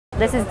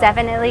this is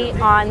definitely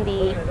on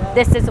the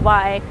 "this is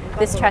why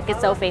this truck is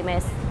so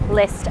famous"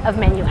 list of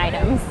menu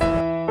items.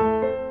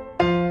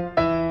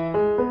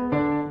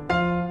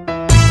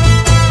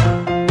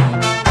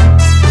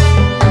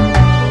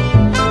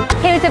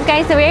 Hey, what's up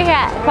guys? So we're here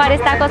at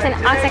Juarez Tacos in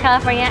Oxnard,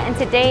 California, and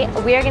today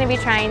we are going to be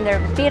trying their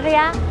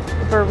birria,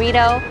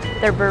 burrito,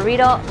 their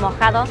Burrito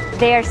Mojado.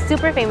 They are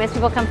super famous.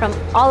 People come from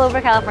all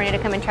over California to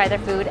come and try their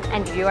food,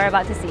 and you are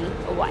about to see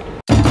why.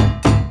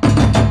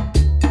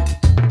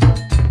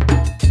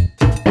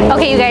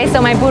 Okay, you guys, so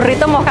my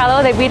Burrito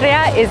Mojado de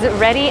Birria is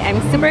ready.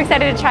 I'm super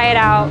excited to try it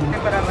out.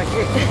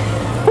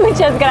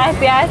 Muchas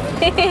gracias.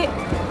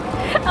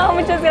 Oh,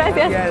 muchas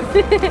gracias.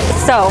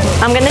 Yes. So,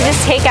 I'm gonna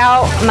just take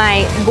out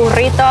my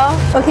burrito.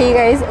 Okay, you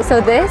guys, so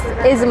this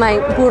is my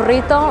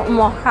Burrito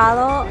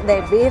Mojado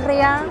de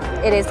Birria.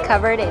 It is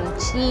covered in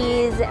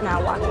cheese and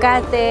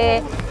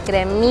aguacate,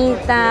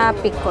 cremita,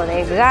 pico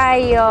de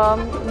gallo.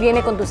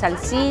 Viene con tu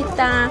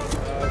salsita.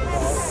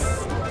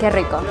 Qué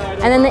rico.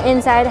 And then the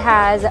inside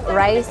has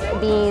rice,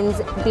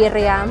 beans,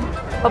 birria.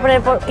 Voy a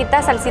poner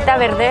poquita salsita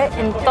verde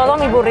en todo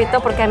mi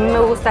burrito porque a mí me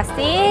gusta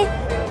así.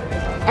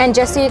 And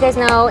just so you guys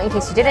know, in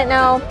case you didn't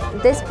know,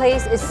 this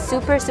place is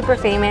super, super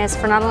famous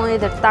for not only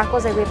their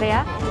tacos de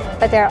birria,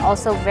 but they're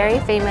also very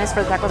famous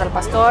for tacos al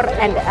pastor.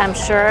 And I'm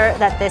sure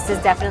that this is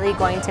definitely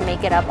going to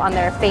make it up on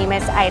their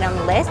famous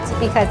item list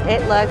because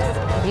it looks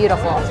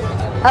beautiful.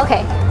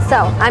 Okay,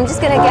 so I'm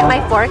just gonna get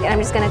my fork and I'm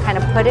just gonna kind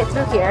of put it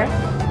through here.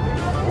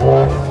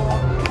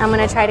 I'm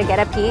gonna try to get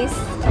a piece.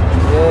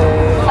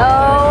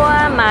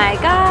 Oh my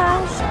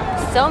gosh,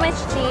 so much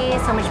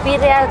cheese, so much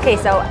birria. Okay,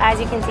 so as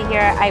you can see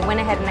here, I went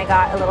ahead and I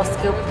got a little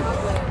scoop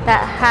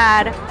that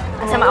had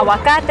some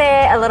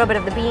aguacate, a little bit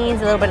of the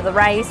beans, a little bit of the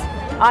rice,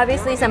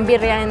 obviously some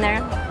birria in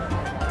there.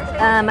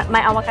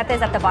 My aguacate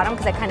is at the bottom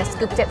because I kind of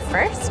scooped it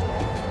first.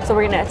 So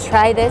we're gonna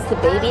try this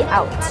baby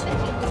out.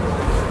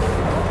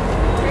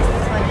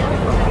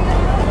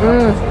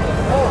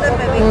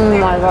 Oh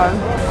my god.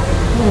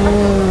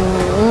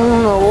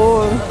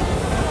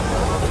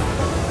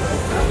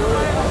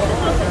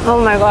 Oh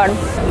my god.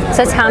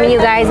 So tell me you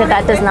guys if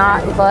that does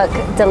not look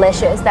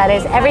delicious. That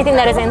is everything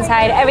that is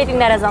inside, everything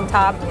that is on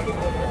top.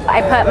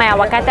 I put my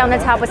aguacate on the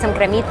top with some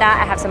cremita.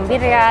 I have some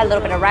birria, a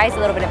little bit of rice, a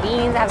little bit of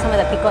beans. I have some of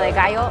the pico de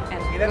gallo,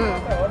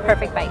 and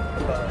perfect bite.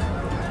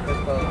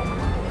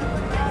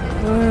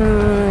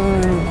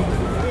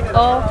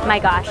 Oh my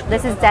gosh,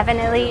 this is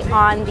definitely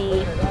on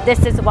the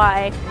 "this is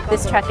why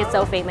this truck is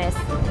so famous"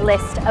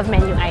 list of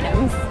menu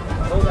items.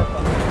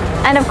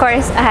 And of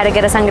course, I had to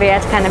get a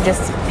sangria to kind of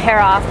just pair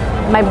off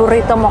my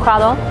Burrito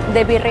Mojado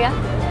de Birria.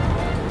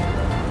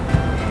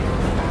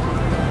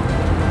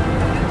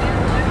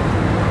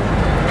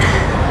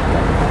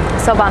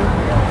 So bomb.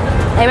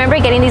 I remember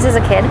getting these as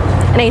a kid,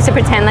 and I used to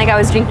pretend like I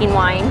was drinking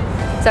wine.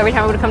 So every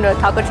time I would come to a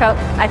taco truck,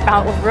 I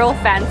felt real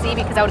fancy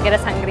because I would get a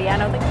sangria,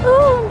 and I was like,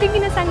 "Ooh, I'm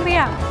drinking a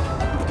sangria."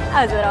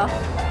 I was little.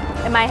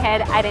 In my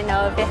head, I didn't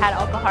know if it had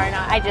alcohol or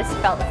not. I just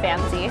felt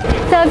fancy.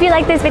 So if you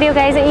like this video,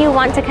 guys, and you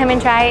want to come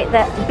and try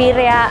the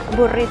Birria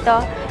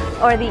Burrito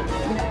or the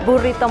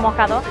Burrito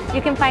Mojado,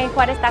 you can find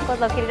Juarez Tacos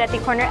located at the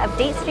corner of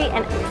Date Street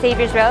and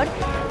Saviers Road.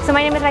 So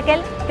my name is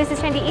Raquel. This is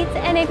Trendy Eats,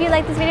 and if you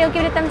like this video,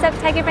 give it a thumbs up,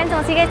 tag your friends, and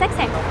I'll see you guys next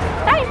time.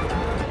 Bye!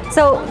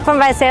 So from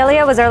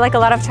Visalia, was there like a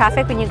lot of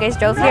traffic when you guys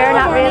drove here?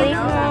 Not really?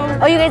 No.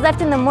 Oh, you guys left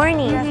in the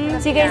morning.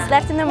 So you guys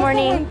left in the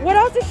morning. What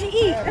else did she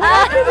eat?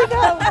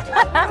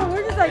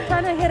 We're just like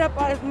trying to hit up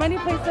as many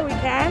places that we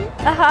can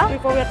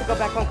before we have to go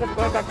back home because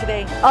we're going back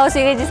today. Oh, so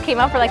you guys just came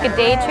out for like a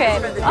day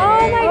trip.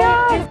 Oh my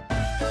god.